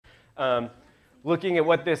looking at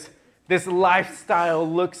what this lifestyle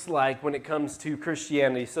looks like when it comes to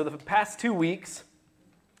Christianity. So the past 2 weeks,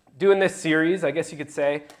 doing this series, I guess you could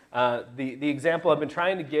say, the example I've been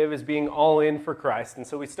trying to give is being all in for Christ. And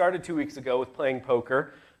so we started 2 weeks ago with playing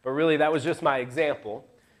poker, but really that was just my example.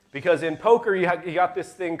 Because in poker, you got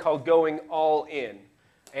this thing called going all in.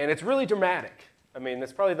 And it's really dramatic. I mean,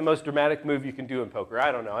 it's probably the most dramatic move you can do in poker.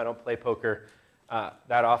 I don't know. I don't play poker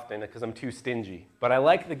that often because I'm too stingy. But I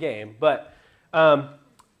like the game. But,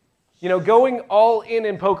 going all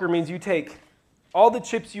in poker means you take all the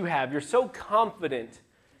chips you have. You're so confident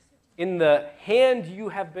in the hand you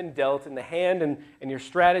have been dealt, in the hand and your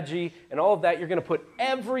strategy and all of that, you're going to put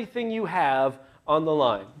everything you have on the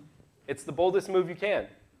line. It's the boldest move you can.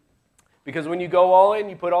 Because when you go all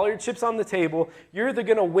in, you put all your chips on the table, you're either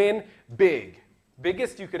going to win big,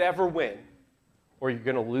 biggest you could ever win, or you're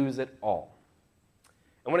going to lose it all.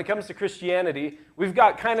 And when it comes to Christianity, we've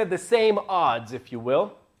got kind of the same odds, if you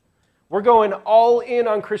will. We're going all in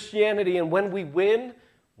on Christianity, and when we win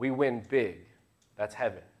big. That's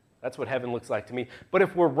heaven. That's what heaven looks like to me. But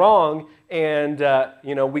if we're wrong and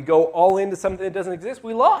we go all into something that doesn't exist,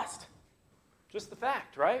 we lost. Just the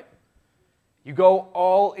fact, right? You go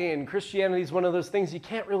all in. Christianity is one of those things you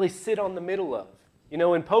can't really sit on the middle of.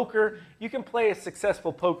 In poker, you can play a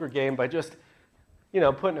successful poker game by just,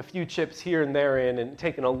 putting a few chips here and there in and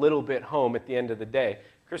taking a little bit home at the end of the day.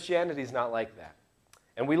 Christianity is not like that.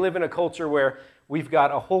 And we live in a culture where we've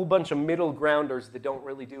got a whole bunch of middle grounders that don't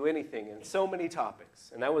really do anything in so many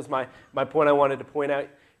topics. And that was my point I wanted to point out.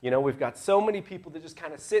 We've got so many people that just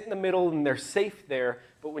kind of sit in the middle and they're safe there.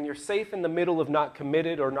 But when you're safe in the middle of not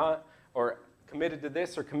committed or committed to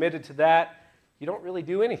this or committed to that, you don't really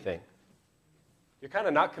do anything. You're kind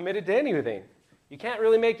of not committed to anything. You can't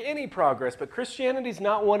really make any progress, but Christianity is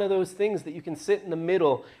not one of those things that you can sit in the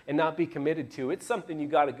middle and not be committed to. It's something you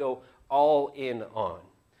got to go all in on.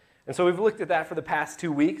 And so we've looked at that for the past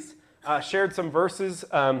 2 weeks, shared some verses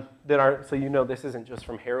that are, so this isn't just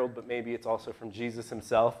from Harold, but maybe it's also from Jesus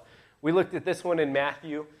himself. We looked at this one in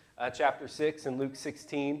Matthew chapter 6 and Luke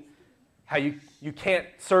 16. How you can't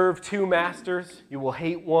serve two masters. You will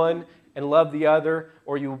hate one and love the other,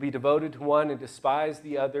 or you will be devoted to one and despise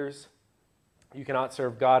the others. You cannot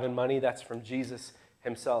serve God and money. That's from Jesus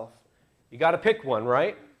himself. You got to pick one,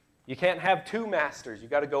 right? You can't have two masters. You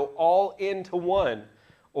got to go all into one.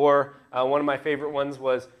 Or one of my favorite ones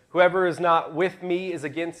was, whoever is not with me is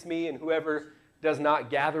against me, and whoever does not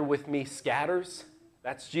gather with me scatters.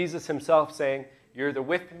 That's Jesus himself saying, you're either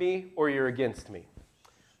with me or you're against me.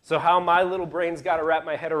 So how my little brain's got to wrap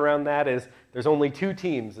my head around that is there's only two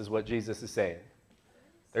teams, is what Jesus is saying.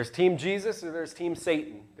 There's Team Jesus or there's Team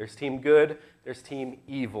Satan. There's Team Good, there's Team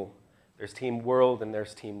Evil. There's Team World and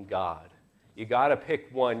there's Team God. You got to pick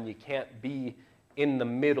one. You can't be in the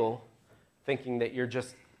middle thinking that you're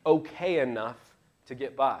just okay enough to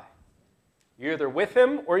get by. You're either with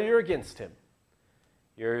him or you're against him.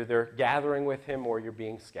 You're either gathering with him or you're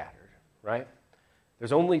being scattered, right?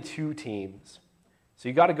 There's only two teams. So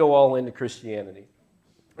you got to go all into Christianity.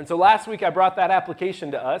 And so last week I brought that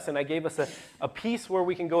application to us, and I gave us a piece where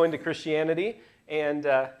we can go into Christianity, and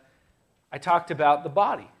I talked about the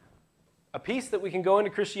body. A piece that we can go into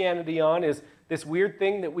Christianity on is this weird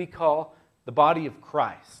thing that we call the body of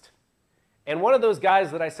Christ. And one of those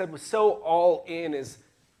guys that I said was so all in is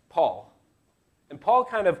Paul. And Paul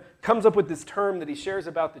kind of comes up with this term that he shares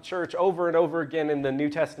about the church over and over again in the New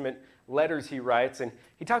Testament letters he writes, and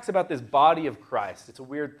he talks about this body of Christ. It's a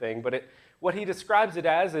weird thing, but what he describes it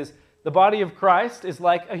as is the body of Christ is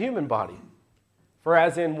like a human body. For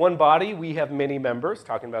as in one body we have many members,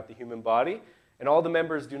 talking about the human body, and all the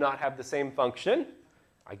members do not have the same function.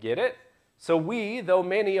 I get it. So we, though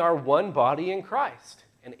many, are one body in Christ,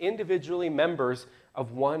 and individually members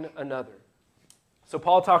of one another. So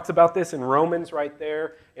Paul talks about this in Romans right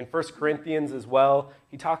there, in 1 Corinthians as well.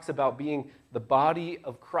 He talks about being the body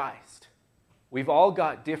of Christ. We've all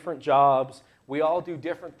got different jobs. We all do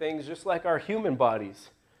different things, just like our human bodies.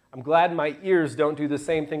 I'm glad my ears don't do the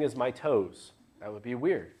same thing as my toes. That would be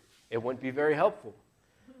weird. It wouldn't be very helpful.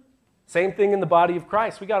 Same thing in the body of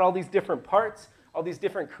Christ. We got all these different parts, all these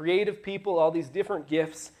different creative people, all these different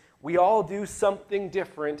gifts. We all do something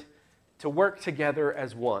different to work together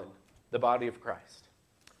as one, the body of Christ.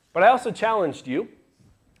 But I also challenged you,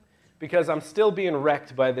 because I'm still being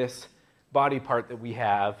wrecked by this body part that we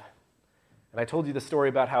have. And I told you the story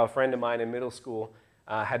about how a friend of mine in middle school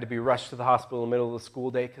had to be rushed to the hospital in the middle of the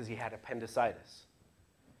school day because he had appendicitis.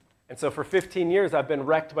 And so for 15 years, I've been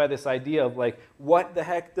wrecked by this idea of what the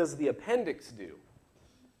heck does the appendix do?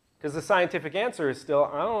 Because the scientific answer is still,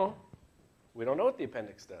 I don't know. We don't know what the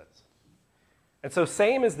appendix does. And so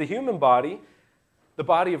same as the human body, the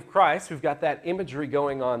body of Christ, we've got that imagery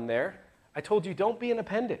going on there. I told you, don't be an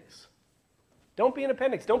appendix. Don't be an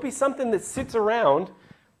appendix. Don't be something that sits around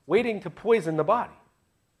waiting to poison the body.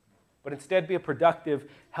 But instead be a productive,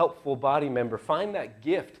 helpful body member. Find that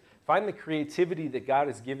gift. Find the creativity that God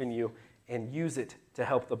has given you and use it to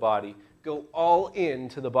help the body. Go all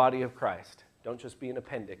into the body of Christ. Don't just be an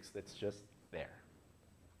appendix that's just there.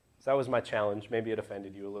 So that was my challenge. Maybe it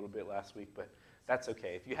offended you a little bit last week, but that's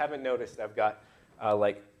okay. If you haven't noticed, I've got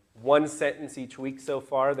like one sentence each week so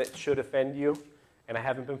far that should offend you, and I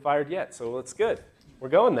haven't been fired yet, so it's good. We're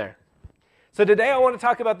going there. So today I want to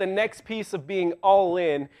talk about the next piece of being all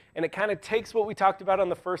in, and it kind of takes what we talked about on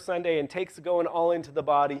the first Sunday and takes going all into the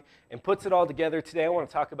body and puts it all together. Today I want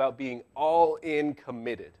to talk about being all in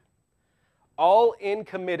committed. All in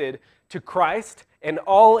committed to Christ and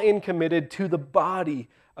all in committed to the body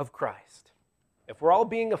of Christ. If we're all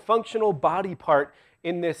being a functional body part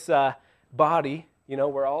in this body,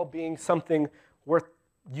 we're all being something worth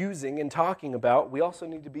using and talking about, we also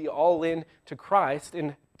need to be all in to Christ,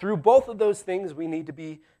 and through both of those things, we need to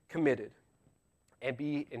be committed and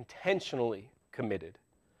be intentionally committed.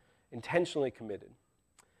 Intentionally committed.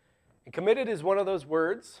 And committed is one of those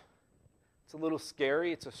words. It's a little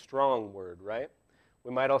scary. It's a strong word, right?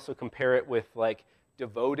 We might also compare it with like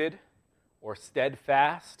devoted or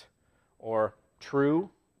steadfast or true.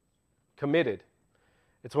 Committed.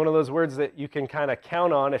 It's one of those words that you can kind of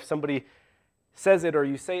count on. If somebody says it or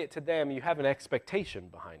you say it to them, you have an expectation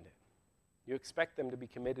behind it. You expect them to be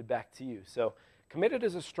committed back to you. So committed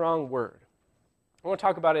is a strong word. I want to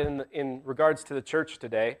talk about it in regards to the church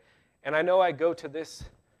today. And I know I go to this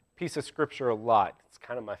piece of Scripture a lot. It's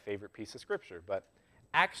kind of my favorite piece of Scripture. But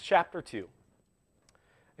Acts chapter 2.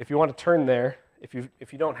 If you want to turn there, if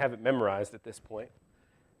you don't have it memorized at this point.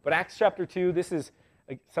 But Acts chapter 2, this is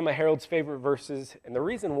some of Harold's favorite verses. And the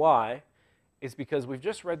reason why is because we've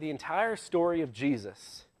just read the entire story of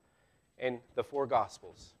Jesus in the four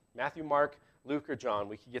Gospels. Matthew, Mark, Luke, or John,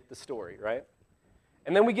 we could get the story, right?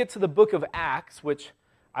 And then we get to the book of Acts, which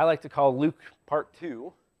I like to call Luke part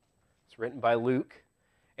 2. It's written by Luke.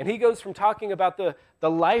 And he goes from talking about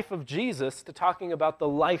the life of Jesus to talking about the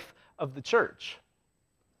life of the church.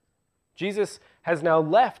 Jesus has now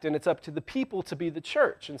left, and it's up to the people to be the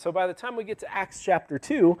church. And so by the time we get to Acts chapter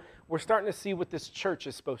 2, we're starting to see what this church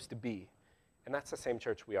is supposed to be. And that's the same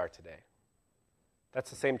church we are today. That's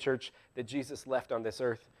the same church that Jesus left on this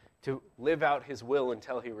earth to live out his will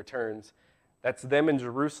until he returns. That's them in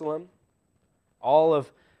Jerusalem, all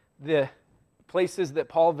of the places that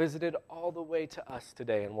Paul visited, all the way to us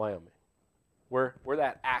today in Wyoming. We're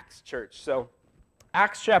that Acts church. So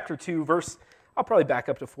Acts chapter 2, verse, I'll probably back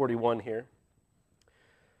up to 41 here.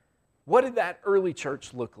 What did that early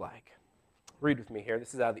church look like? Read with me here.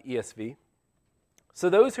 This is out of the ESV. So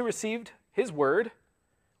those who received his word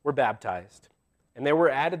were baptized. And there were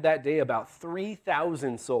added that day about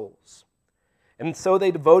 3,000 souls. And so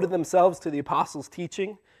they devoted themselves to the apostles'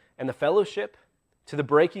 teaching and the fellowship, to the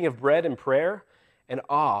breaking of bread and prayer, and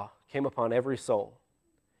awe came upon every soul.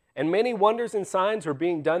 And many wonders and signs were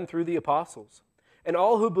being done through the apostles. And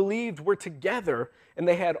all who believed were together, and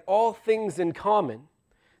they had all things in common.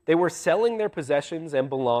 They were selling their possessions and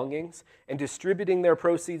belongings and distributing their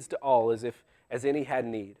proceeds to all as any had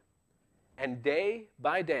need. And day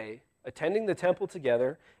by day, attending the temple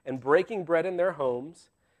together and breaking bread in their homes,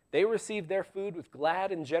 they received their food with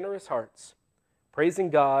glad and generous hearts, praising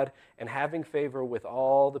God and having favor with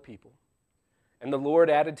all the people. And the Lord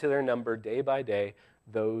added to their number day by day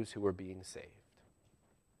those who were being saved.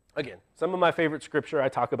 Again, some of my favorite scripture, I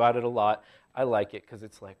talk about it a lot. I like it because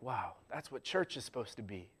it's like, wow, that's what church is supposed to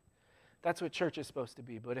be. That's what church is supposed to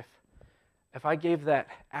be. But if I gave that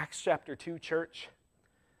Acts chapter 2 church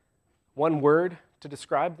one word to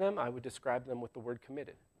describe them, I would describe them with the word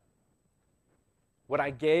committed. Would I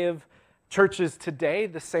give churches today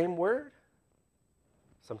the same word?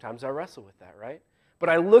 Sometimes I wrestle with that, right? But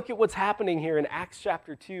I look at what's happening here in Acts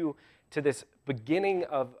chapter 2 to this beginning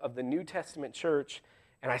of the New Testament church,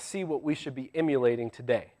 and I see what we should be emulating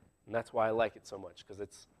today. And that's why I like it so much,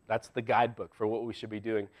 because that's the guidebook for what we should be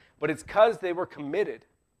doing. But it's because they were committed.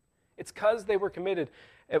 It's because they were committed.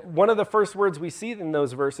 One of the first words we see in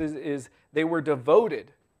those verses is they were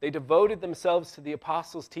devoted. They devoted themselves to the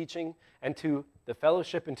apostles' teaching and to the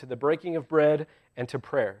fellowship and to the breaking of bread and to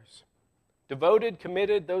prayers. Devoted,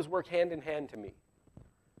 committed, those work hand in hand to me.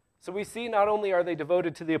 So we see not only are they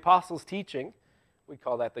devoted to the apostles' teaching, we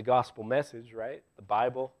call that the gospel message, right? The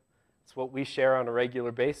Bible. It's what we share on a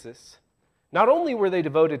regular basis. Not only were they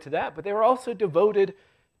devoted to that, but they were also devoted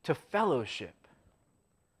to fellowship.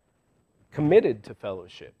 Committed to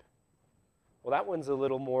fellowship. Well, that one's a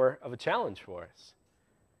little more of a challenge for us.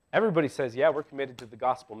 Everybody says, yeah, we're committed to the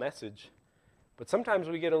gospel message, but sometimes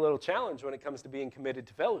we get a little challenge when it comes to being committed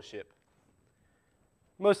to fellowship.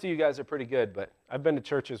 Most of you guys are pretty good, but I've been to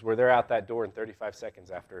churches where they're out that door in 35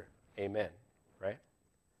 seconds after amen, right?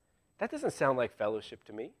 That doesn't sound like fellowship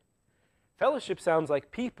to me. Fellowship sounds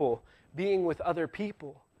like people being with other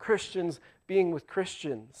people, Christians being with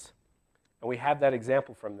Christians. And we have that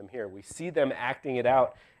example from them here. We see them acting it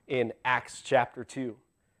out in Acts chapter 2.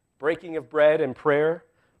 Breaking of bread and prayer,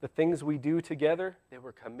 the things we do together, they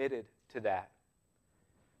were committed to that.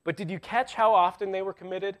 But did you catch how often they were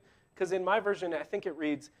committed? Because in my version, I think it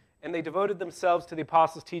reads, and they devoted themselves to the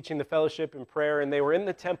apostles' teaching, the fellowship, and prayer, and they were in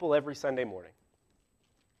the temple every Sunday morning.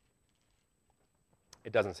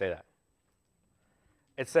 It doesn't say that.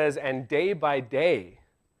 It says, and day by day,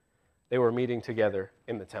 they were meeting together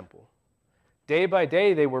in the temple. Day by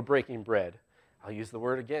day, they were breaking bread. I'll use the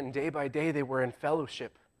word again. Day by day, they were in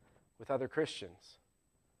fellowship with other Christians.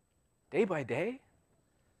 Day by day?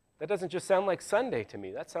 That doesn't just sound like Sunday to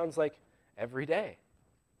me. That sounds like every day.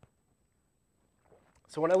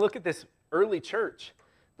 So when I look at this early church,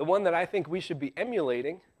 the one that I think we should be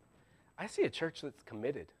emulating, I see a church that's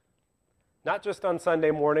committed. Not just on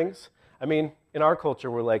Sunday mornings. I mean, in our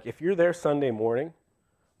culture, we're like, if you're there Sunday morning,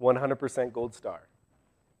 100% gold star.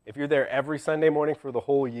 If you're there every Sunday morning for the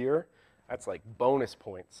whole year, that's like bonus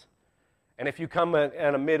points. And if you come at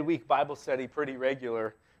a midweek Bible study pretty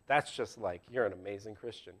regular, that's just like, you're an amazing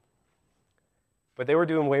Christian. But they were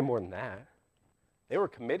doing way more than that. They were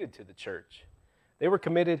committed to the church. They were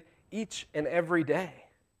committed each and every day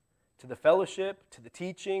to the fellowship, to the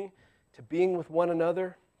teaching, to being with one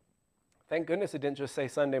another. Thank goodness it didn't just say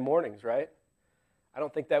Sunday mornings, right? I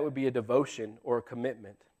don't think that would be a devotion or a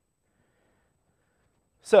commitment.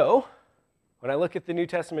 So, when I look at the New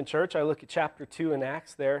Testament church, I look at chapter 2 in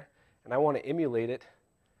Acts there, and I want to emulate it.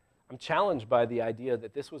 I'm challenged by the idea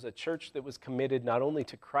that this was a church that was committed not only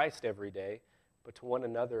to Christ every day, but to one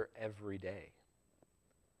another every day.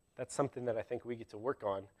 That's something that I think we get to work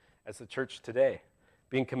on as the church today,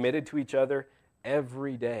 being committed to each other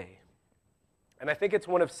every day. And I think it's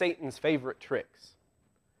one of Satan's favorite tricks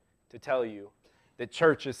to tell you that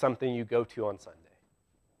church is something you go to on Sunday.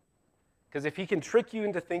 Because if he can trick you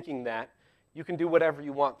into thinking that, you can do whatever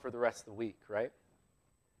you want for the rest of the week, right?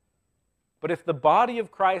 But if the body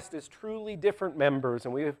of Christ is truly different members,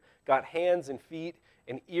 and we've got hands and feet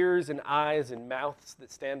and ears and eyes and mouths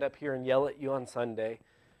that stand up here and yell at you on Sunday,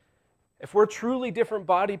 if we're truly different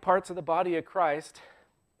body parts of the body of Christ,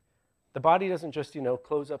 the body doesn't just,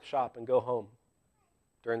 close up shop and go home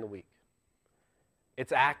during the week.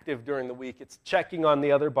 It's active during the week. It's checking on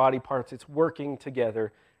the other body parts. It's working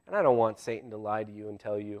together. And I don't want Satan to lie to you and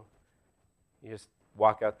tell you just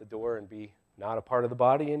walk out the door and be not a part of the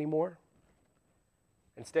body anymore.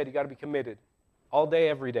 Instead, you got to be committed all day,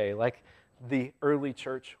 every day, like the early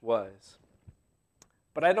church was.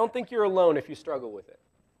 But I don't think you're alone if you struggle with it.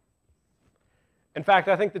 In fact,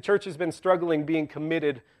 I think the church has been struggling being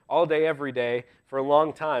committed all day, every day for a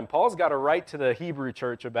long time. Paul's got to write to the Hebrew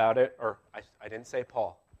church about it, or I didn't say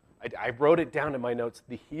Paul. I wrote it down in my notes.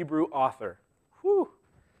 The Hebrew author.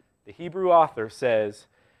 The Hebrew author says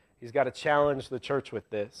he's got to challenge the church with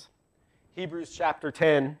this. Hebrews chapter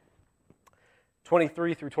 10,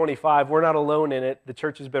 23 through 25. We're not alone in it. The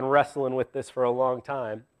church has been wrestling with this for a long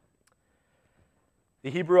time.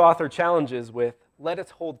 The Hebrew author challenges with, let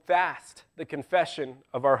us hold fast the confession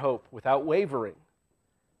of our hope without wavering,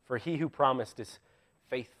 for he who promised is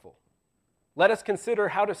faithful. Let us consider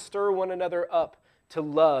how to stir one another up to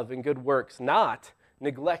love and good works, not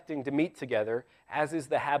neglecting to meet together, as is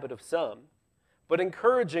the habit of some, but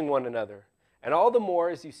encouraging one another, and all the more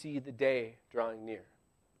as you see the day drawing near.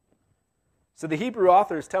 So the Hebrew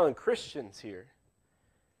author is telling Christians here,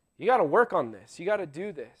 you got to work on this. You got to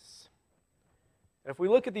do this. And if we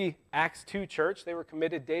look at the Acts 2 church, they were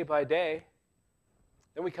committed day by day.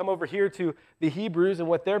 Then we come over here to the Hebrews and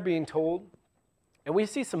what they're being told, and we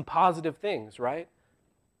see some positive things, right?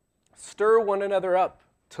 Stir one another up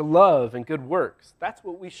to love and good works. That's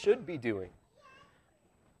what we should be doing.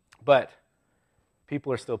 But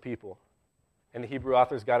people are still people. And the Hebrew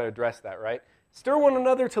author's got to address that, right? Stir one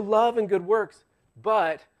another to love and good works,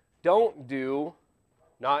 but don't do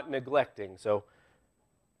not neglecting. So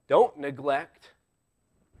don't neglect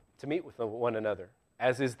to meet with one another,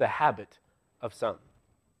 as is the habit of some.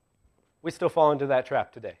 We still fall into that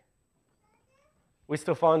trap today. We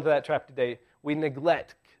still fall into that trap today. We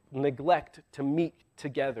neglect to meet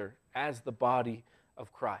together as the body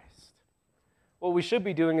of Christ. What we should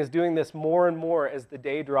be doing is doing this more and more as the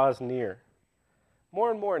day draws near. More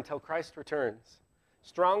and more until Christ returns.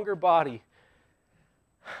 Stronger body,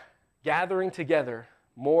 gathering together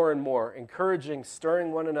more and more, encouraging,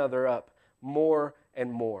 stirring one another up more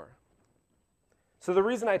and more. So the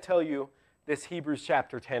reason I tell you this Hebrews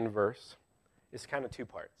chapter 10 verse is kind of two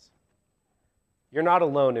parts. You're not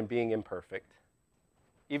alone in being imperfect.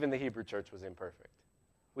 Even the Hebrew church was imperfect.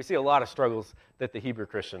 We see a lot of struggles that the Hebrew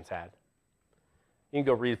Christians had. You can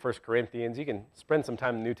go read 1 Corinthians. You can spend some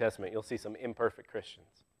time in the New Testament. You'll see some imperfect Christians.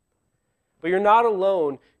 But you're not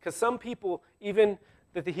alone, because some people, even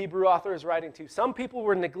that the Hebrew author is writing to, some people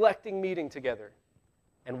were neglecting meeting together,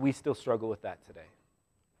 and we still struggle with that today.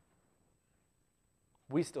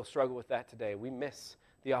 We still struggle with that today. We miss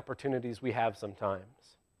the opportunities we have sometimes.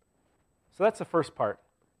 So that's the first part.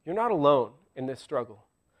 You're not alone in this struggle.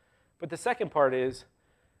 But the second part is,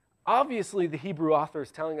 obviously the Hebrew author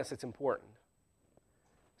is telling us it's important.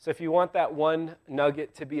 So if you want that one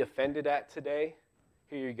nugget to be offended at today,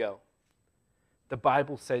 here you go. The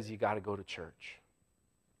Bible says you got to go to church.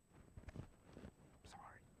 Sorry.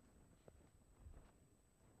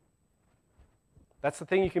 That's the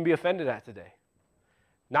thing you can be offended at today.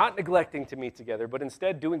 Not neglecting to meet together, but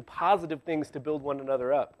instead doing positive things to build one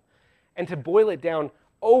another up. And to boil it down,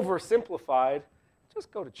 oversimplified,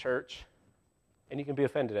 just go to church, and you can be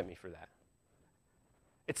offended at me for that.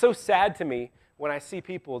 It's so sad to me when I see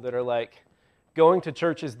people that are like, going to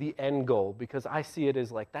church is the end goal, because I see it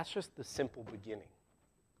as like, that's just the simple beginning.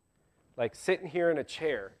 Like sitting here in a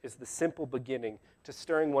chair is the simple beginning to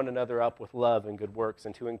stirring one another up with love and good works,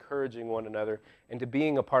 and to encouraging one another, and to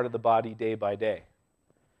being a part of the body day by day.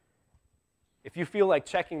 If you feel like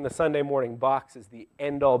checking the Sunday morning box is the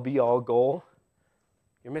end-all, be-all goal,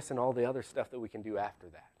 you're missing all the other stuff that we can do after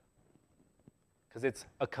that. Because it's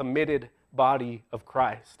a committed body of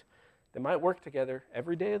Christ that might work together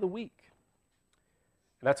every day of the week.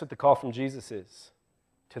 And that's what the call from Jesus is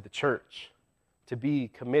to the church, to be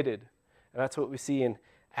committed. And that's what we see in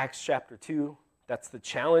Acts chapter 2. That's the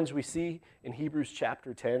challenge we see in Hebrews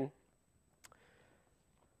chapter 10.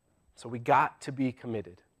 So we got to be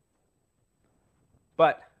committed.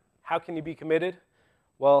 But how can you be committed?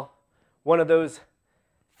 Well, one of those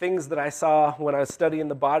things that I saw when I was studying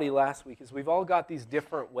the body last week is we've all got these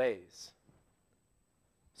different ways.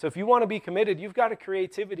 So if you want to be committed, you've got a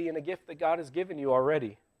creativity and a gift that God has given you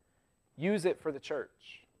already. Use it for the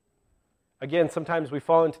church. Again, sometimes we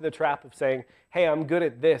fall into the trap of saying, hey, I'm good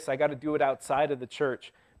at this. I got to do it outside of the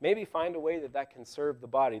church. Maybe find a way that can serve the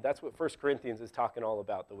body. That's what 1 Corinthians is talking all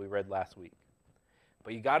about that we read last week.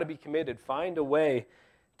 But you got to be committed. Find a way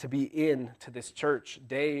to be in to this church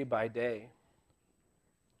day by day.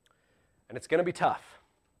 And it's going to be tough.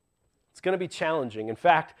 It's going to be challenging. In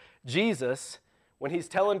fact, Jesus, when he's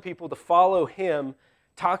telling people to follow him,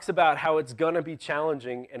 talks about how it's going to be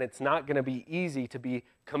challenging and it's not going to be easy to be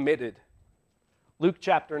committed. Luke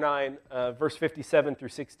chapter 9, verse 57 through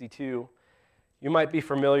 62. You might be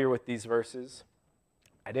familiar with these verses.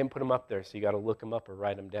 I didn't put them up there, so you got to look them up or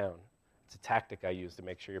write them down. It's a tactic I use to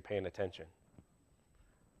make sure you're paying attention.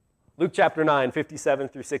 Luke chapter 9, 57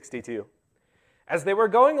 through 62. As they were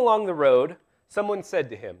going along the road, someone said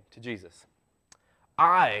to him, to Jesus,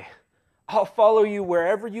 I'll follow you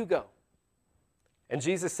wherever you go. And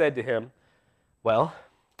Jesus said to him, well,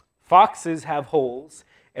 foxes have holes,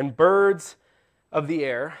 and birds of the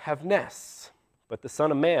air have nests, but the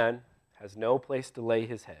Son of Man has no place to lay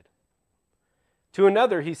his head. To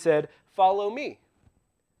another he said, follow me.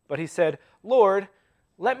 But he said, Lord,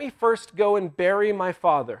 let me first go and bury my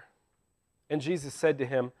father. And Jesus said to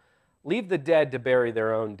him, leave the dead to bury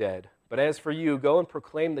their own dead, but as for you, go and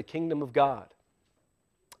proclaim the kingdom of God.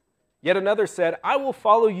 Yet another said, I will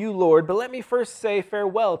follow you, Lord, but let me first say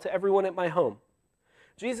farewell to everyone at my home.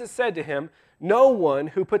 Jesus said to him, no one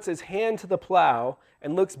who puts his hand to the plow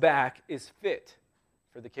and looks back is fit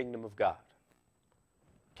for the kingdom of God.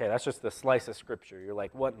 Okay, that's just a slice of scripture. You're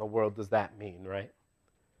like, what in the world does that mean, right?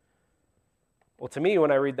 Well, to me,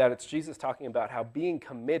 when I read that, it's Jesus talking about how being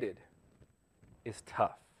committed is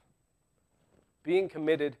tough. Being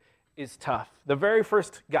committed is tough. The very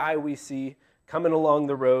first guy we see coming along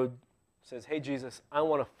the road says, hey, Jesus, I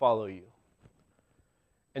want to follow you.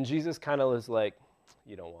 And Jesus kind of is like,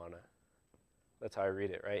 you don't want to. That's how I read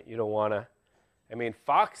it, right? You don't want to. I mean,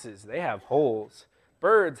 foxes, they have holes.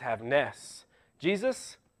 Birds have nests.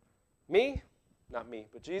 Jesus, me, not me,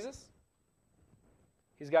 but Jesus,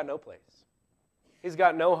 he's got no place. He's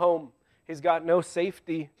got no home. He's got no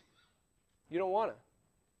safety. You don't want to.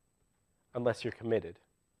 Unless you're committed.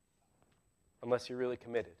 Unless you're really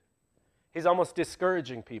committed. He's almost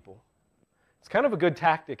discouraging people. It's kind of a good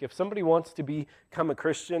tactic. If somebody wants to become a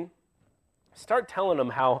Christian, start telling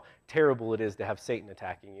them how terrible it is to have Satan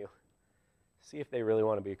attacking you. See if they really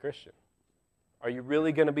want to be a Christian. Are you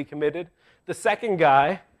really going to be committed? The second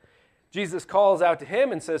guy, Jesus calls out to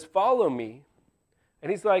him and says, follow me. And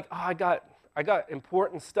he's like, oh, I got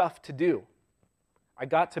important stuff to do. I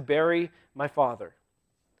got to bury my father.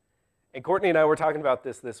 And Courtney and I were talking about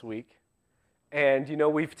this week. And,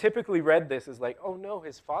 we've typically read this as like, oh, no,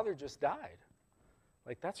 his father just died.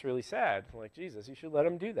 Like, that's really sad. I'm like, Jesus, you should let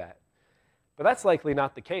him do that. But that's likely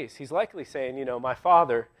not the case. He's likely saying, my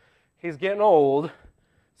father, he's getting old.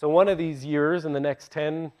 So one of these years, in the next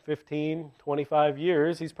 10, 15, 25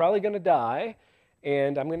 years, he's probably going to die.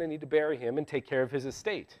 And I'm going to need to bury him and take care of his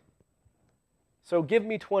estate. So give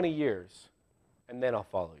me 20 years, and then I'll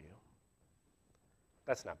follow you.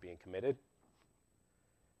 That's not being committed.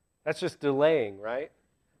 That's just delaying, right?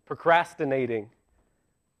 Procrastinating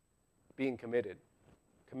being committed.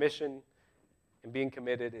 Commission and being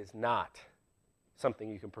committed is not something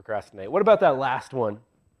you can procrastinate. What about that last one?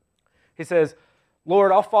 He says,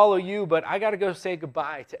 Lord, I'll follow you, but I got to go say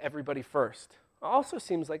goodbye to everybody first. Also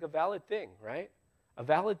seems like a valid thing, right? A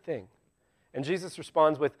valid thing. And Jesus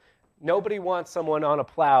responds with, nobody wants someone on a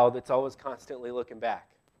plow that's always constantly looking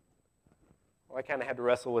back. Well, I kind of had to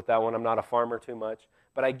wrestle with that one. I'm not a farmer too much,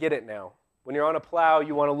 but I get it now. When you're on a plow,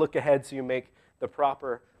 you want to look ahead so you make the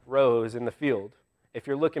proper rows in the field. If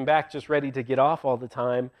you're looking back just ready to get off all the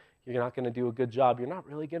time, you're not going to do a good job. You're not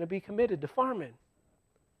really going to be committed to farming.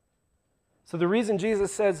 So the reason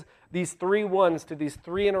Jesus says these three ones to these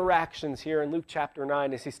three interactions here in Luke chapter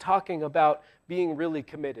 9 is he's talking about being really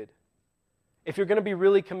committed. If you're going to be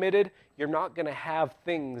really committed, you're not going to have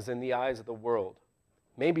things in the eyes of the world.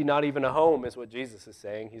 Maybe not even a home is what Jesus is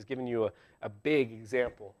saying. He's giving you a big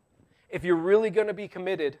example. If you're really going to be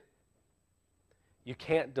committed, you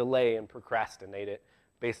can't delay and procrastinate it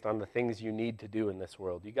based on the things you need to do in this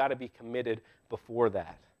world. You got to be committed before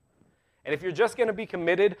that. And if you're just going to be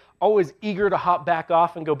committed, always eager to hop back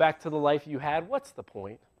off and go back to the life you had, what's the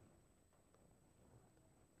point?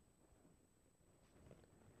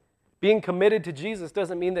 Being committed to Jesus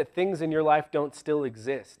doesn't mean that things in your life don't still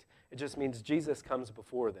exist. It just means Jesus comes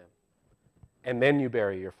before them. And then you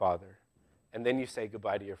bury your father. And then you say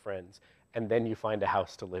goodbye to your friends. And then you find a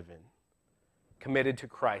house to live in. Committed to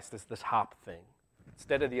Christ is the top thing,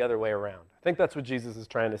 instead of the other way around. I think that's what Jesus is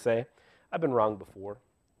trying to say. I've been wrong before.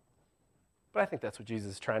 But I think that's what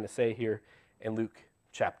Jesus is trying to say here in Luke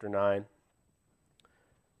chapter 9.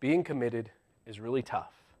 Being committed is really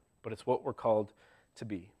tough, but it's what we're called to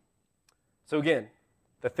be. So again,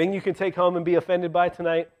 the thing you can take home and be offended by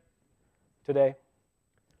today,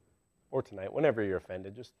 or tonight, whenever you're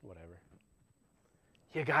offended, just whatever.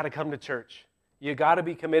 You got to come to church. You got to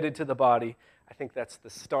be committed to the body. I think that's the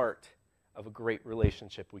start of a great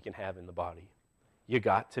relationship we can have in the body. You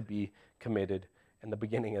got to be committed, and the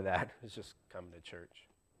beginning of that is just coming to church.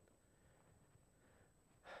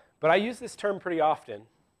 But I use this term pretty often.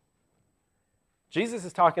 Jesus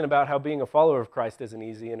is talking about how being a follower of Christ isn't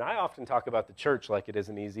easy, and I often talk about the church like it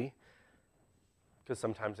isn't easy, because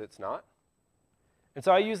sometimes it's not. And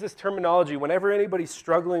so I use this terminology whenever anybody's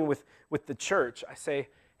struggling with the church. I say,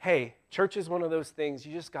 hey, church is one of those things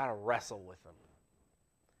you just got to wrestle with them.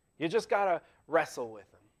 You just got to wrestle with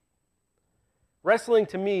them. Wrestling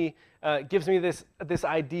to me gives me this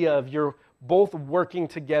idea of you're both working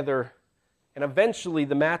together, and eventually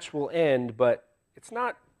the match will end, but it's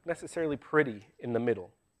not necessarily pretty in the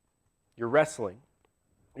middle. You're wrestling.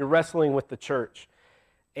 You're wrestling with the church.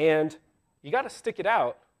 And you got to stick it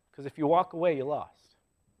out, because if you walk away, you lost.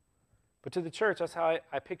 But to the church, that's how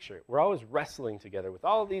I picture it. We're always wrestling together with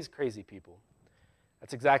all these crazy people.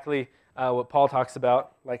 That's exactly what Paul talks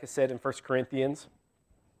about, like I said, in 1 Corinthians.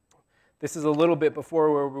 This is a little bit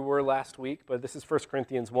before where we were last week, but this is 1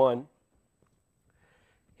 Corinthians 1.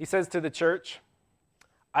 He says to the church,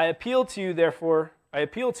 I appeal to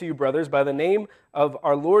you, brothers, by the name of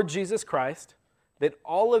our Lord Jesus Christ, that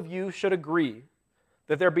all of you should agree,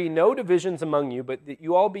 that there be no divisions among you, but that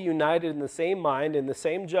you all be united in the same mind and the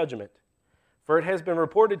same judgment. For it has been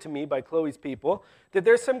reported to me by Chloe's people that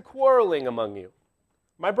there's some quarreling among you.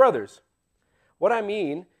 My brothers, what I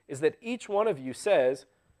mean is that each one of you says,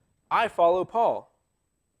 I follow Paul,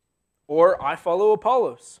 or I follow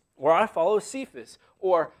Apollos, or I follow Cephas,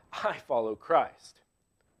 or I follow Christ.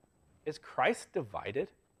 Is Christ divided?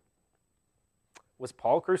 Was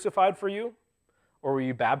Paul crucified for you? Or were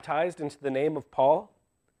you baptized into the name of Paul?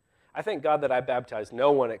 I thank God that I baptized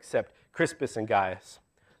no one except Crispus and Gaius,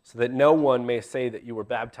 so that no one may say that you were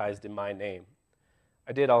baptized in my name.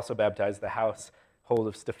 I did also baptize the household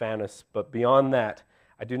of Stephanas, but beyond that,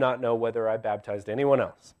 I do not know whether I baptized anyone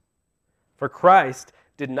else. For Christ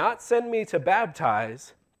did not send me to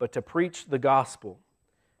baptize, but to preach the gospel,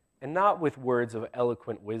 and not with words of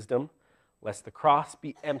eloquent wisdom, lest the cross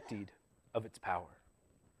be emptied of its power.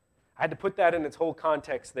 I had to put that in its whole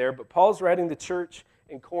context there, but Paul's writing the church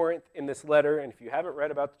in Corinth in this letter, and if you haven't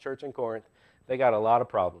read about the church in Corinth, they got a lot of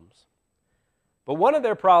problems. But one of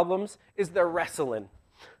their problems is they're wrestling.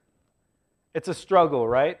 It's a struggle,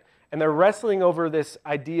 right? And they're wrestling over this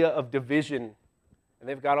idea of division, and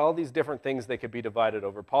they've got all these different things they could be divided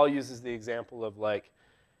over. Paul uses the example of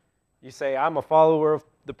you say, I'm a follower of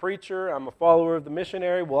the preacher, I'm a follower of the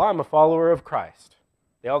missionary, well, I'm a follower of Christ.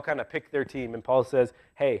 They all kind of pick their team, and Paul says,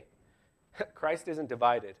 hey, Christ isn't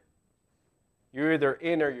divided. You're either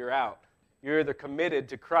in or you're out. You're either committed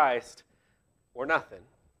to Christ or nothing.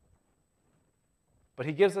 But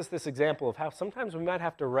he gives us this example of how sometimes we might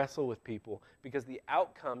have to wrestle with people because the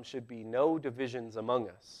outcome should be no divisions among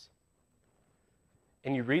us.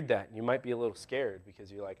 And you read that and you might be a little scared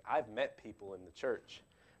because you're like, I've met people in the church.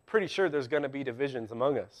 Pretty sure there's going to be divisions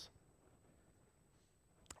among us.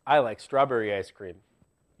 I like strawberry ice cream.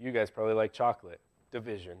 You guys probably like chocolate.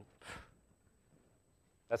 Division.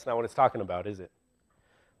 That's not what it's talking about, is it?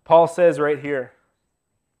 Paul says right here,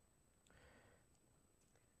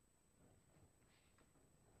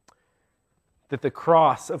 that the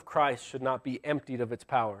cross of Christ should not be emptied of its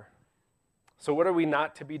power. So what are we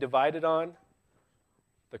not to be divided on?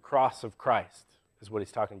 The cross of Christ is what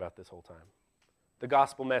he's talking about this whole time. The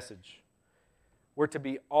gospel message. We're to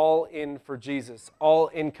be all in for Jesus, all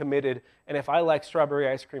in committed. And if I like strawberry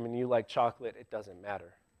ice cream and you like chocolate, it doesn't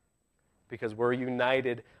matter. Because we're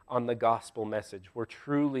united on the gospel message. We're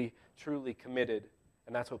truly, truly committed.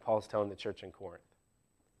 And that's what Paul's telling the church in Corinth.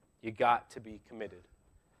 You got to be committed.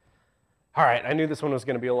 All right, I knew this one was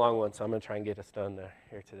going to be a long one, so I'm going to try and get us done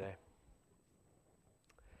here today.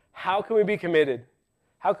 How can we be committed?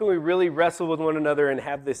 How can we really wrestle with one another and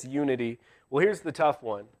have this unity? Well, here's the tough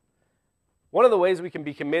one. One of the ways we can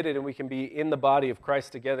be committed and we can be in the body of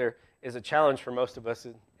Christ together is a challenge for most of us,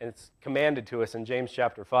 and it's commanded to us in James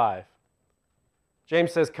chapter 5.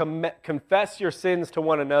 James says, confess your sins to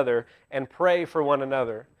one another and pray for one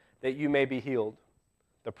another that you may be healed.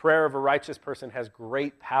 The prayer of a righteous person has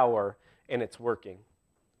great power in its working.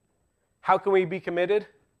 How can we be committed?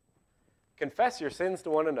 Confess your sins to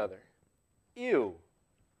one another. Ew.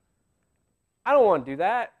 I don't want to do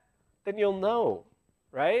that. Then you'll know,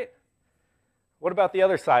 right? What about the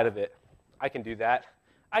other side of it? I can do that.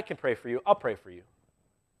 I can pray for you. I'll pray for you.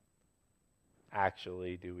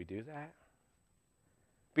 Actually, do we do that?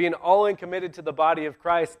 Being all in committed to the body of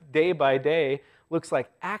Christ day by day looks like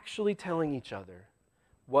actually telling each other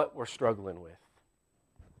what we're struggling with.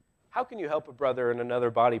 How can you help a brother in another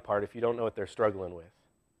body part if you don't know what they're struggling with?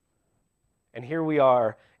 And here we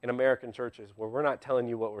are in American churches where we're not telling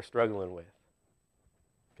you what we're struggling with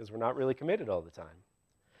because we're not really committed all the time.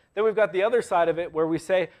 Then we've got the other side of it where we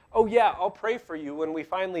say, oh yeah, I'll pray for you when we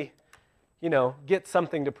finally, get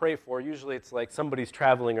something to pray for. Usually it's like somebody's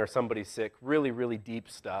traveling or somebody's sick. Really, really deep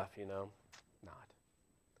stuff, Not.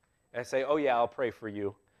 And I say, oh yeah, I'll pray for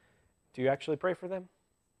you. Do you actually pray for them?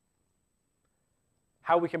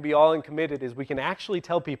 How we can be all in committed is we can actually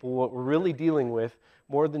tell people what we're really dealing with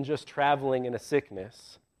more than just traveling in a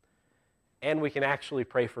sickness. And we can actually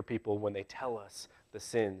pray for people when they tell us the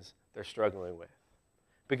sins they're struggling with.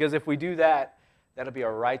 Because if we do that, that'll be a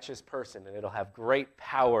righteous person and it'll have great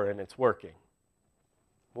power in its working.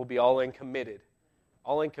 We'll be all in committed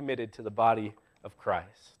to the body of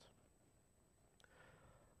Christ.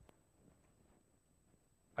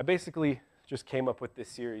 I basically just came up with this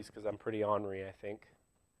series because I'm pretty ornery, I think.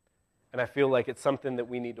 And I feel like it's something that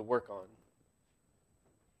we need to work on.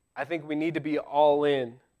 I think we need to be all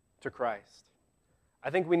in to Christ. I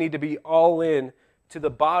think we need to be all in to the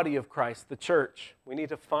body of Christ, the church. We need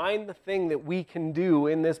to find the thing that we can do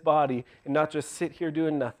in this body and not just sit here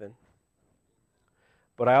doing nothing.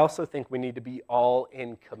 But I also think we need to be all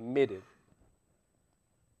in committed.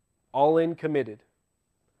 All in committed.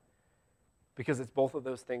 Because it's both of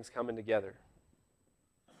those things coming together.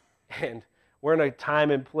 And we're in a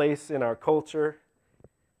time and place in our culture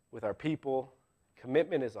with our people.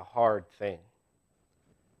 Commitment is a hard thing.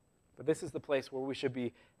 But this is the place where we should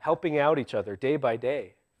be helping out each other day by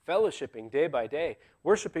day, fellowshipping day by day,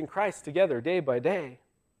 worshiping Christ together day by day.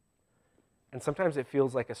 And sometimes it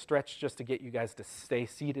feels like a stretch just to get you guys to stay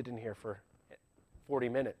seated in here for 40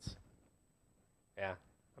 minutes. Yeah.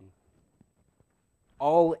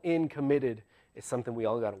 All in committed is something we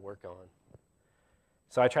all got to work on.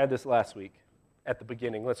 So I tried this last week at the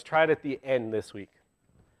beginning. Let's try it at the end this week.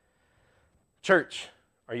 Church,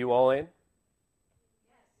 are you all in?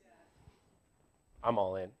 I'm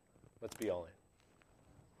all in. Let's be all in.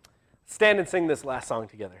 Stand and sing this last song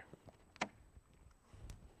together.